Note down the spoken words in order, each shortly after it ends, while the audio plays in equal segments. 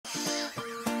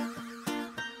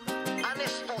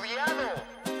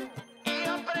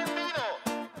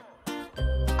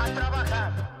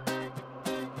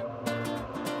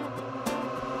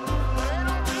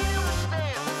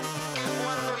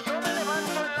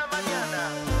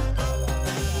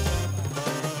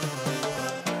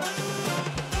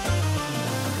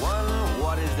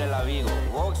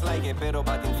it, pero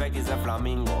but in fact he's a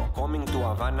flamingo. Coming to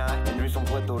Havana and he's from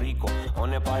Puerto Rico.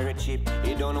 On a pirate ship,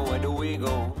 he don't know where do we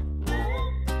go.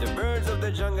 The birds of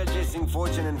the jungle chasing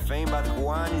fortune and fame, but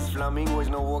Juan is flamingo is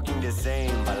not walking the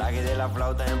same. Balaje de la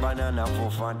flauta en banana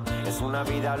for fun. Es una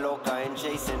vida loca and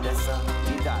chasing the sun.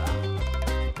 Guitarra.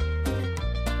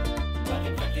 But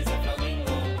in fact he's a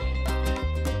flamingo.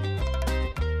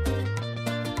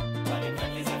 But in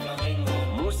fact he's a flamingo.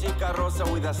 Música rosa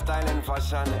with a style and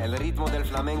fashion. El ritmo del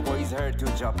flamenco is heard to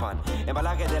Japan.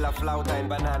 Embalaje de la flauta en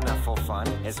banana for fun.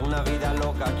 Es una vida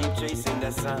loca, keep chasing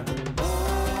the sun.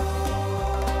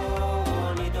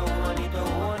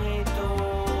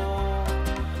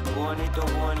 Juanito,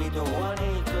 Juanito,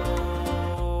 Juanito.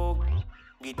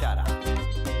 Guitarra.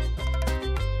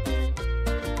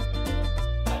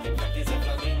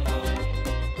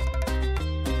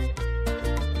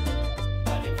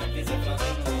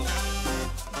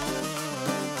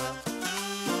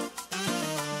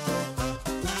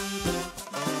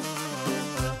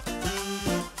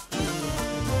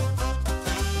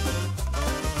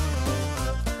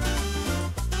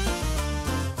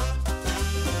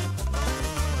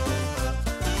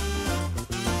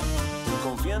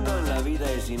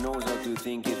 He knows how to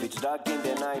think. If it's dark in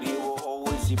the night, he will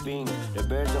always see pink. The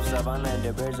birds of savannah and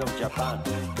the birds of Japan.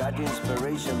 Got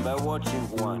inspiration by watching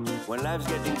Juan. When life's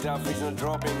getting tough, he's not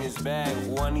dropping his bag.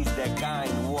 Juan is the kind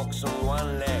who walks on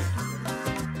one leg.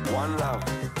 One love,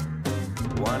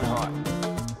 one heart,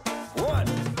 one.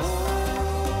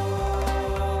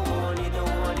 Juanito,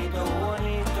 Juanito,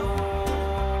 Juanito.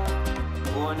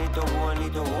 Juanito,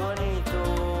 Juanito, Juanito.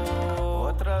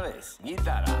 Otra vez,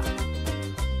 guitarra.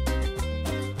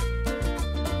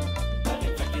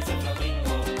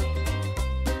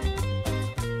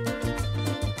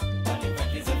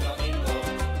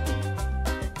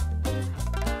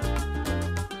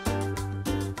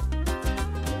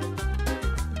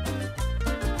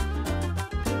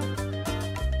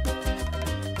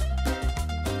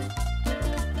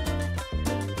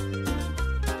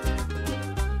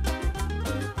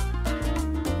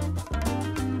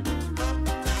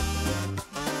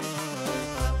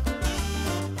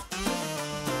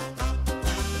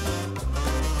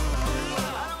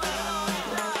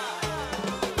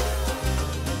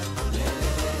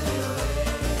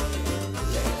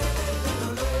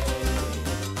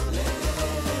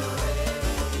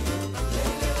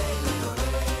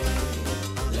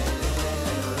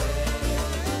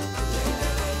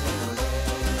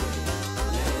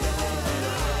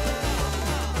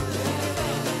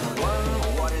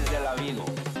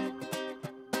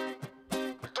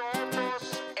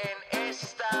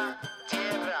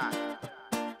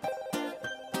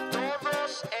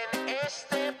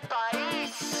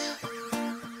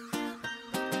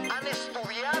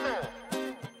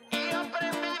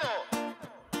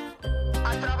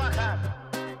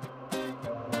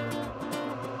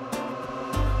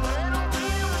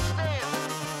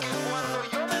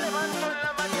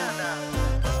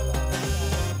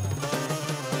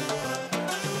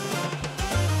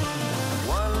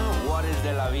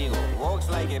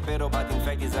 Pero but in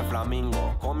fact he's a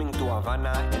flamingo. Coming to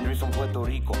Havana and he's from Puerto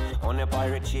Rico. On a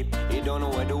pirate ship, he don't know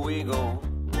where do we go.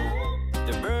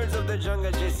 The birds of the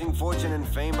jungle chasing fortune and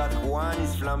fame, but Juan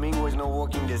is flamingo is not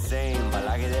walking the same.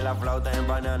 Balaje de la flauta en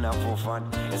banana for fun.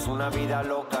 Es una vida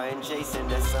loca and chasing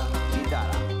the sun.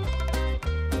 Guitarra.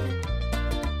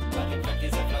 But in fact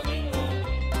he's a flamingo.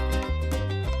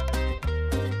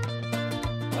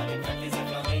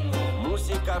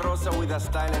 Música rosa with a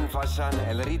style and fashion.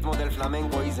 El ritmo del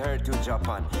flamenco is heard to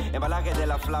Japan. Embalaje de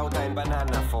la flauta en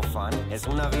banana for fun. Es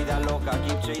una vida loca,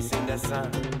 keep chasing the sun.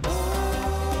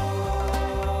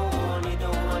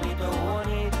 Juanito, Juanito,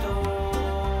 Juanito.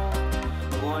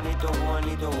 Juanito,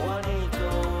 Juanito, Juanito.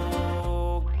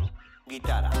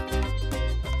 Guitarra.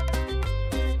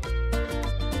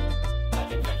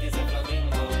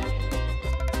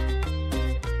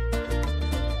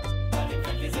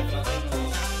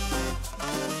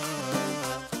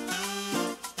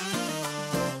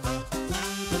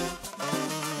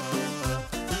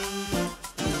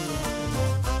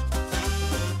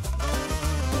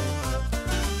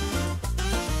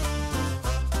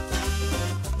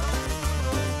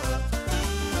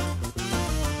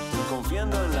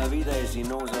 He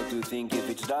knows how to think. If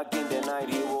it's dark in the night,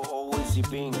 he will always see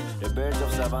pink. The birds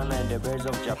of savannah and the birds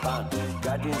of Japan.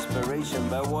 Got inspiration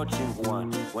by watching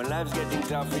Juan. When life's getting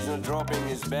tough, he's not dropping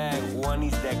his bag. Juan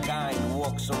is the kind who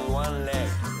walks on one leg.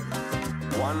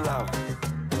 One love,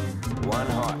 one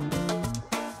heart,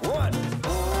 one.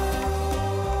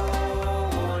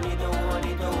 Juanito,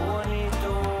 Juanito,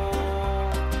 Juanito.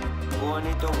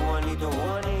 Juanito, Juanito,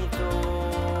 Juanito.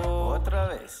 Otra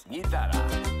vez, guitarra.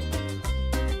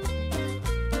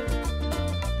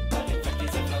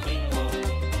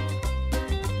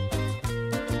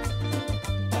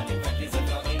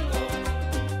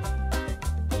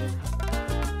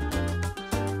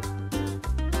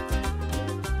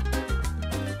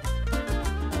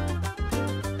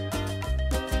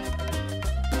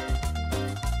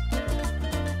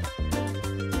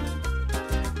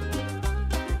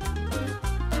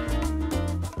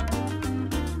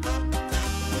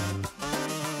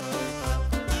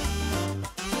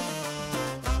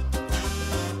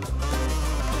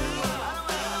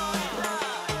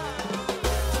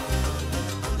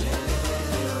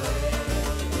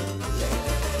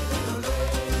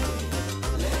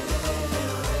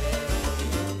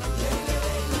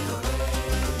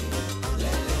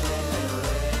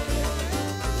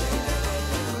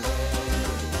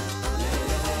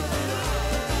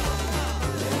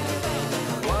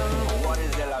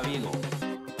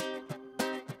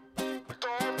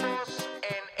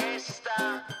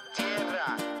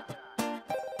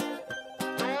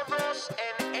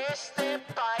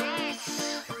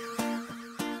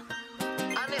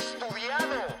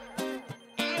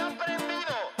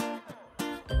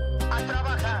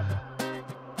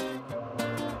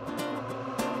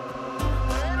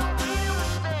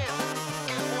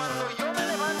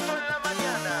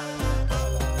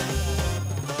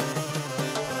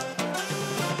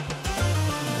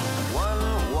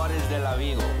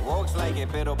 like a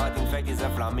pero, but in fact it's a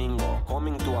flamingo.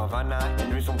 Coming to Havana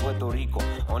and reach from Puerto Rico.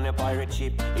 On a pirate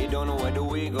ship, he don't know where do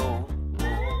we go.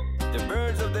 The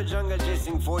birds of the jungle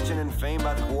chasing fortune and fame,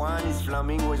 but Juan is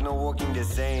flamingo is not walking the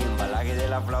same. Balaje de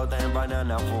la flauta en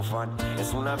banana for fun.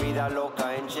 Es una vida loca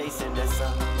and chasing the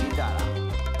sun. Guitarra.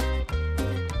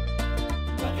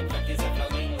 But in fact it's a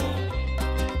flamingo.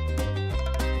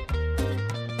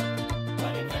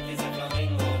 But in fact it's a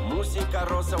flamingo. Música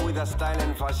rosa with a style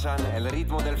and fashion. El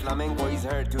ritmo del flamenco is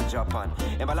heard to Japan.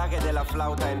 Embalaje de la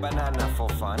flauta en banana for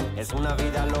fun. Es una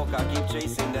vida loca, keep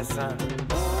chasing the sun.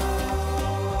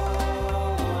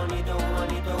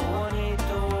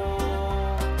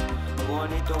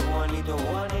 Juanito, Juanito,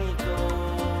 Juanito.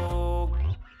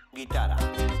 Guitarra.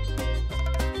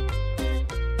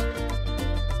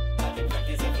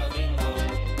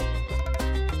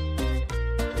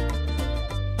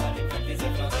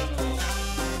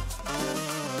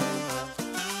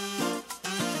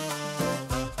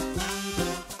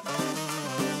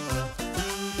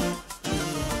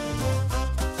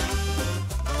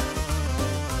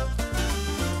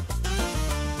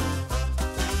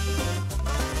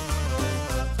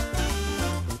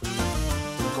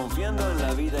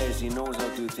 He knows how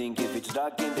to think. If it's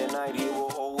dark in the night, he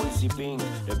will always see pink.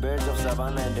 The birds of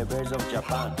savannah and the birds of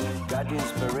Japan got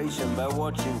inspiration by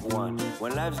watching one.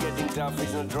 When life's getting tough,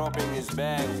 he's not dropping his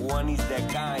bag. One is the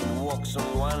kind who walks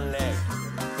on one leg.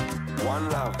 One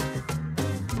love,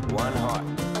 one heart,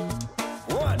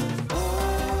 one.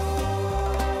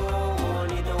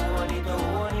 Juanito, Juanito,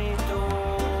 Juanito.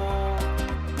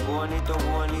 Juanito,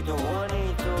 Juanito,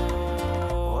 Juanito.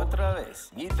 Otra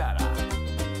vez, guitarra.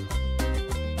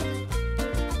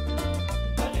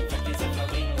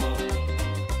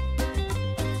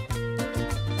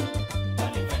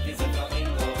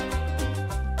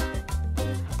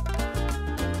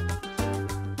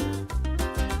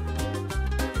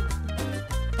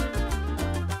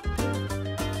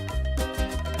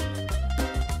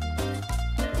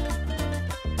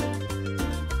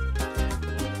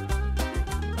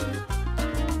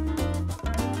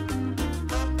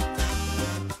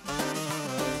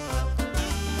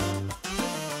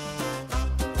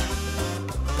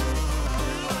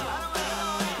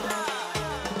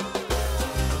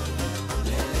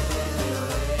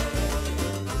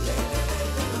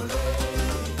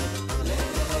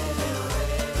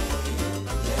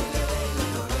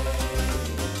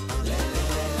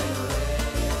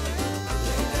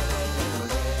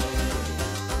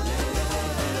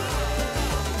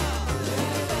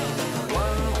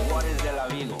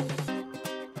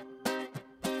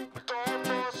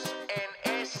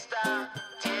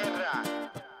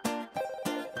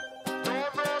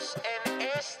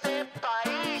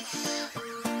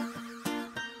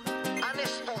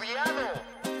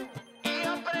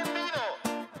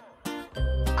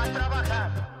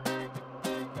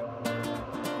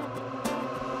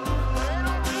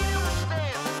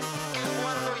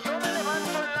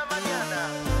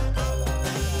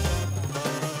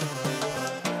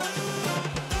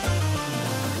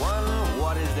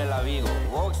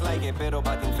 Pero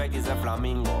but in fact it's a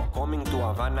flamingo. Coming to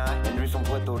Havana and reach from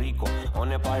Puerto Rico.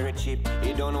 On a pirate ship,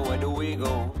 he don't know where do we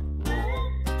go.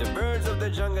 The birds of the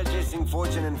jungle chasing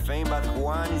fortune and fame, but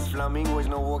Juan is flamingo is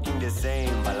not walking the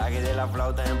same. Balaje de la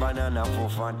flauta en banana for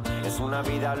fun. Es una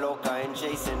vida loca and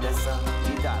chasing the sun.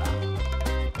 Guitarra.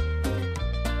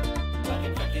 But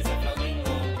in fact it's a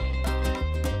flamingo.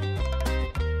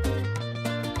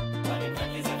 But in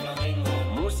fact it's a flamingo.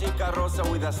 Música rosa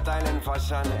with a style and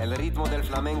fashion. El ritmo del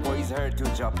flamenco is heard to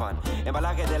Japan.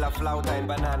 Embalaje de la flauta en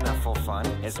banana for fun.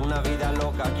 Es una vida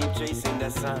loca, keep chasing the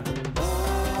sun.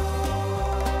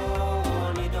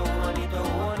 Juanito, Juanito,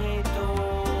 Juanito.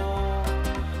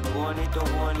 Juanito,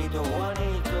 Juanito,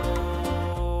 Juanito.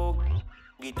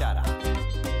 Guitarra.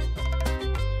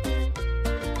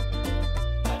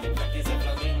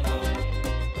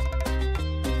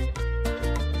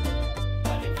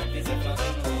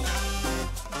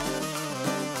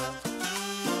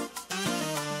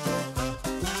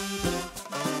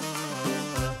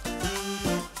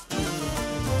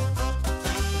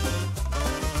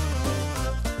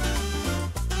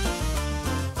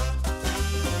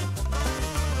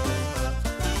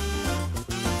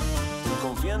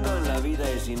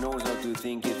 He knows how to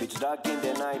think. If it's dark in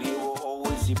the night, he will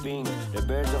always see pink. The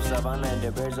birds of savannah and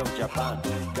the birds of Japan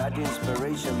got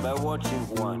inspiration by watching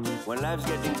one. When life's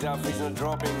getting tough, he's not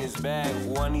dropping his bag.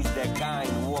 One is the kind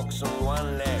who walks on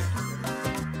one leg.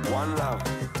 One love,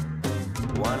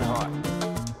 one heart,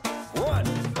 one.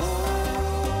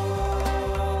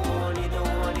 Juanito,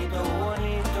 Juanito,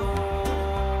 Juanito.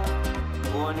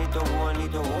 Juanito,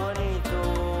 Juanito, Juanito.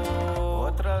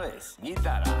 Otra vez,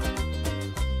 guitarra.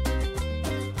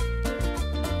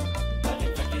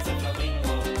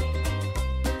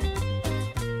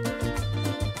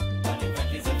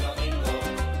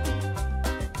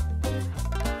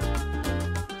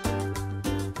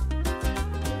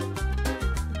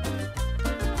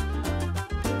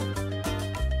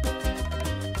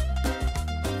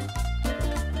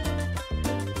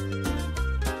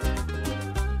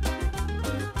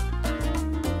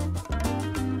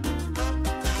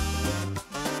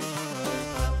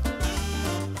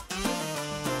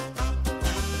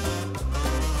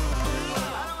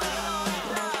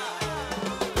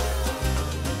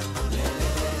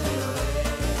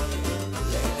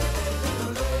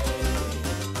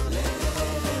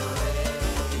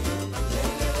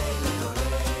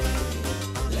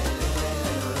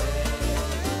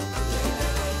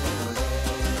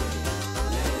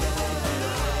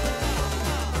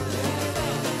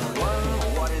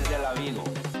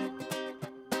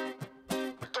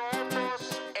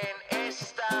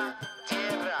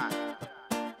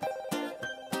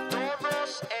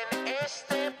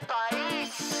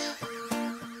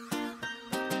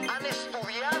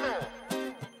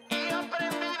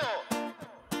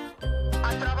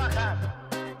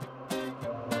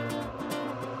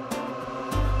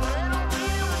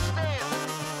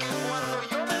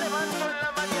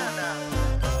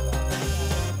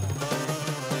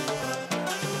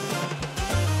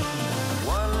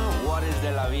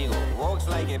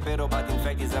 like a pedo, but in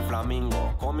fact he's a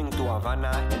flamingo. Coming to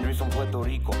Havana and reach from Puerto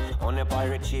Rico. On a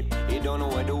pirate ship, he don't know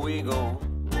where do we go.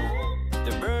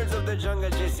 The birds of the jungle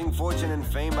chasing fortune and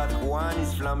fame, but Juan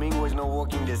is flamingo is not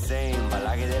walking the same.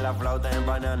 Balaje de la flauta en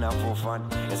banana for fun.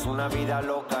 Es una vida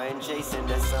loca and chasing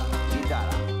the sun. Guitarra.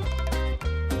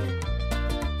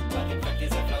 But in fact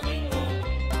he's a flamingo.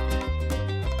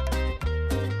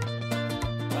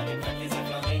 But in fact he's a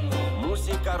flamingo.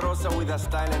 Música rosa with a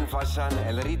style and fashion.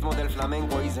 El ritmo del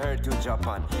flamenco is heard to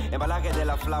Japan. Embalaje de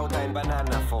la flauta en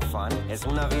banana for fun. Es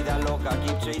una vida loca,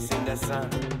 keep chasing the sun.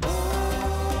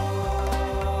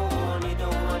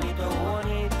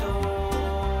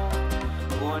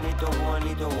 Juanito,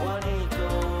 Juanito, Juanito.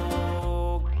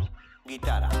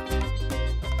 Guitarra.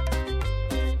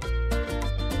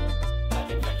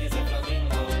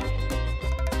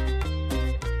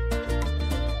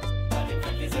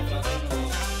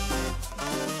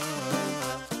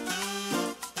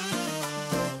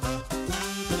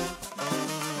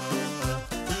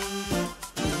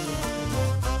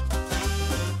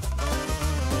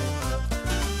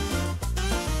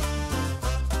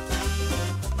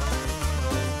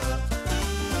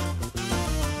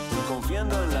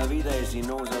 He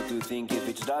knows how to think. If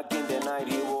it's dark in the night,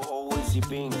 he will always see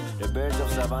pink. The birds of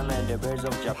Savannah and the birds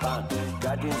of Japan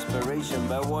got inspiration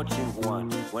by watching Juan.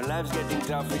 When life's getting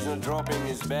tough, he's not dropping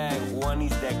his bag. Juan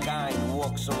is that kind who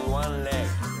walks on one leg.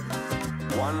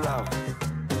 One love,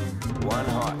 one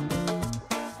heart,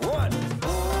 one.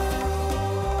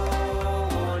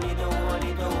 Juanito,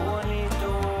 Juanito,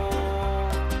 Juanito.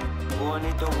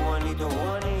 Juanito, Juanito,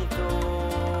 Juanito.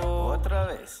 Otra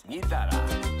vez, guitarra.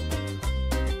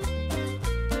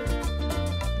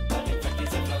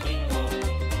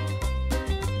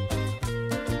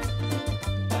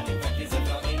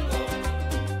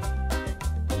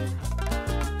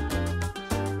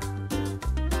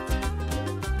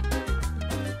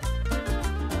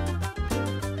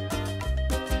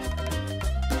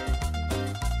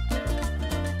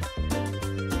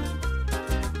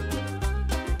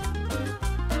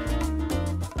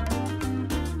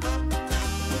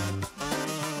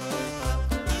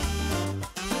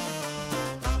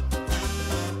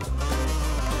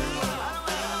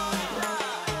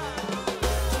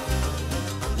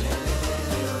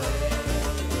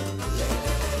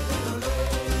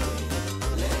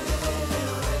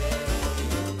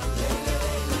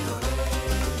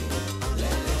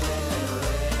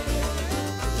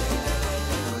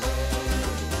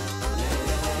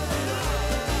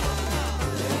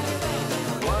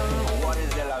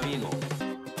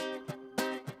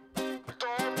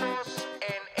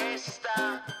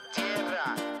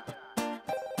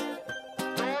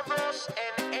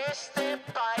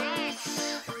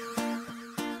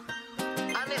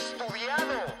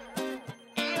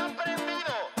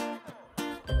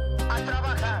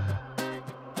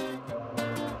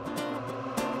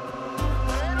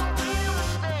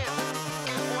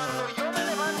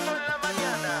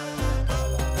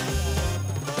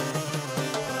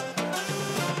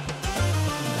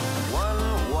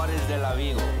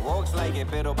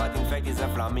 Pero but in fact he's a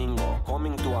flamingo.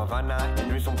 Coming to Havana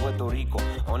and reach from Puerto Rico.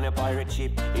 On a pirate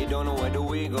ship, he don't know where do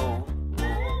we go.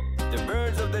 The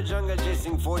birds of the jungle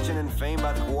chasing fortune and fame,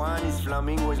 but Juan is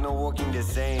flamingo is not walking the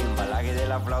same. Balaje de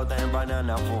la flauta en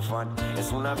banana for fun.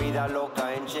 Es una vida loca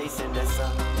and chasing the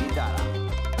sun. Guitarra.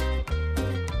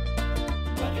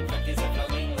 But in fact he's a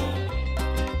flamingo.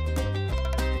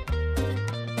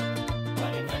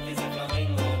 But in fact he's a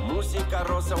flamingo. Música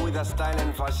rosa with a style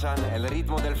and fashion. El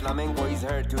ritmo del flamenco is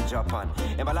heard to Japan.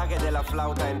 Embalaje de la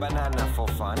flauta en banana for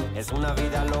fun. Es una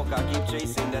vida loca, keep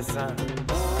chasing the sun.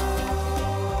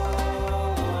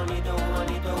 Juanito,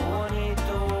 Juanito,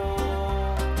 Juanito.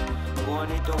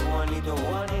 Juanito, Juanito,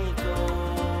 Juanito.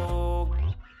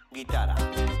 Guitarra.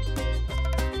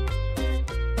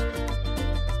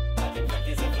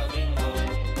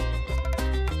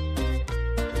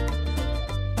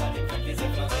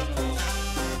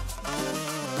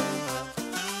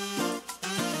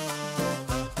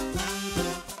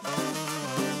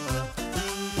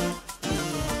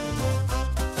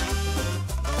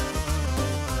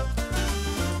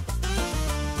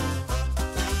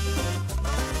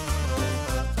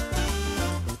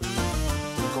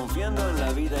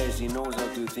 He knows how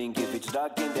to think. If it's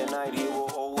dark in the night, he will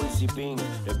always see pink.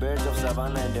 The birds of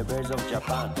Savannah and the birds of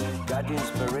Japan got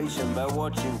inspiration by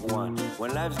watching Juan.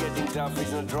 When life's getting tough,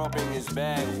 he's not dropping his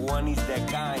bag. Juan is that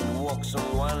kind who walks on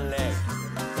one leg.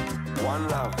 One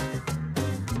love,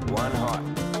 one heart.